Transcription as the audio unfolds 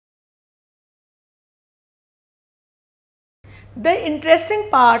The interesting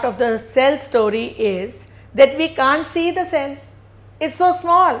part of the cell story is that we can't see the cell. It's so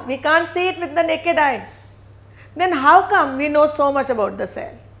small, we can't see it with the naked eye. Then how come we know so much about the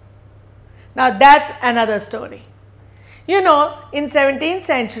cell? Now that's another story. You know, in 17th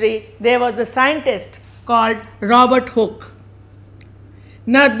century there was a scientist called Robert Hooke.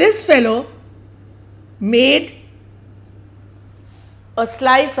 Now this fellow made a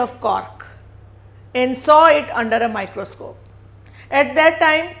slice of cork and saw it under a microscope. At that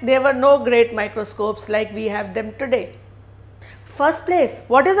time there were no great microscopes like we have them today. First place,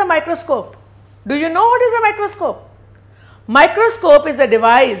 what is a microscope? Do you know what is a microscope? Microscope is a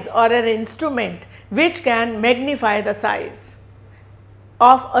device or an instrument which can magnify the size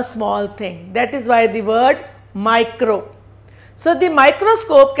of a small thing. That is why the word micro. So the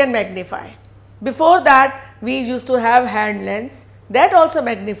microscope can magnify. Before that we used to have hand lens that also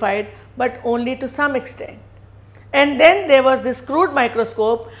magnified, but only to some extent. And then there was this crude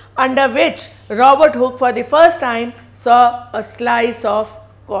microscope under which Robert Hooke for the first time saw a slice of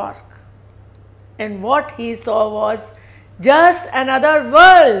cork. And what he saw was just another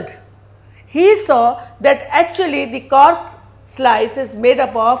world. He saw that actually the cork slice is made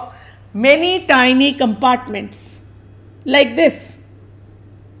up of many tiny compartments like this.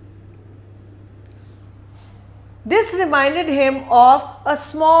 This reminded him of a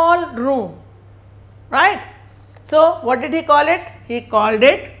small room, right? So what did he call it? He called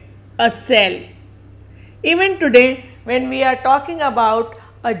it a cell. Even today when we are talking about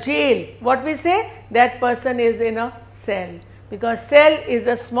a jail, what we say? That person is in a cell, because cell is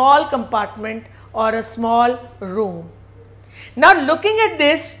a small compartment or a small room. Now looking at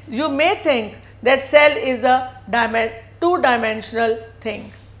this, you may think that cell is a two-dimensional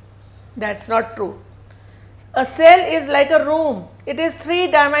thing. That's not true. A cell is like a room. It is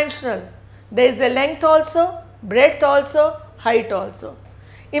three-dimensional. There is the length also, breadth also, height also.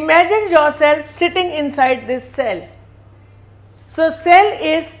 Imagine yourself sitting inside this cell. So cell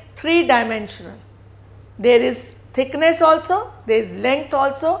is three-dimensional. There is thickness also, there is length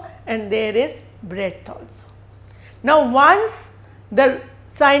also, and there is breadth also. Now once the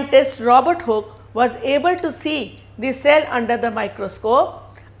scientist Robert Hooke was able to see the cell under the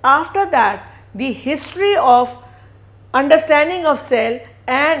microscope, after that the history of understanding of cell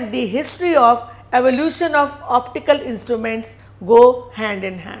and the history of evolution of optical instruments go hand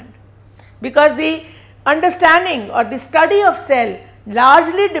in hand, because the understanding or the study of cell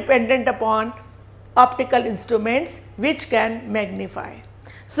largely dependent upon optical instruments which can magnify.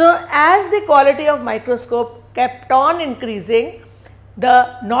 So as the quality of microscope kept on increasing,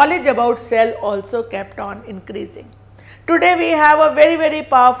 the knowledge about cell also kept on increasing. Today we have a very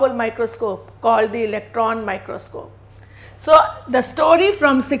powerful microscope called the electron microscope. So the story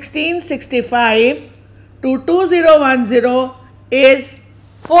from 1665 to 2010 is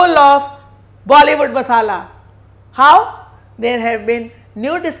full of Bollywood masala. How? There have been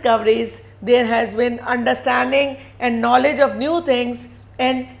new discoveries, there has been understanding and knowledge of new things,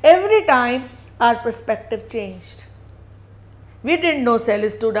 and every time our perspective changed. We didn't know cell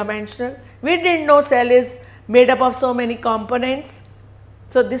is two-dimensional, we didn't know cell is made up of so many components.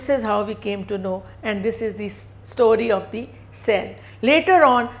 So this is how we came to know, and this is the story of the cell. Later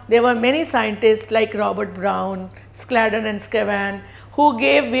on there were many scientists like Robert Brown, Scladden and Scavan, who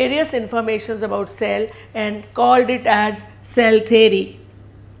gave various informations about cell and called it as cell theory.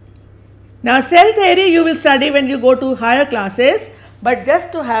 Now cell theory you will study when you go to higher classes, but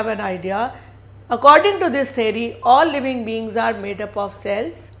just to have an idea, according to this theory all living beings are made up of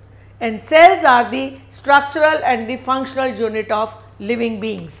cells, and cells are the structural and the functional unit of living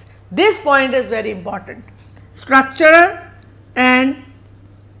beings. This point is very important. Structural and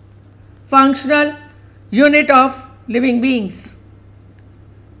functional unit of living beings.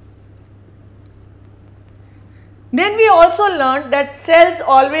 Then we also learned that cells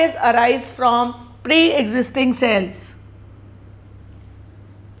always arise from pre-existing cells,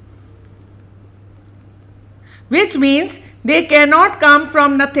 which means they cannot come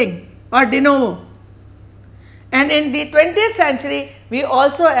from nothing or de novo. And in the 20th century we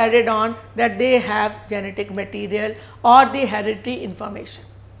also added on that they have genetic material or the hereditary information.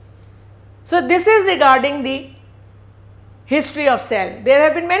 So this is regarding the history of cell. There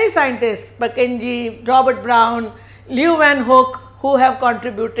have been many scientists, Mackenzie, Robert Brown, Leeuwenhoek, who have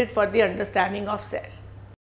contributed for the understanding of cell.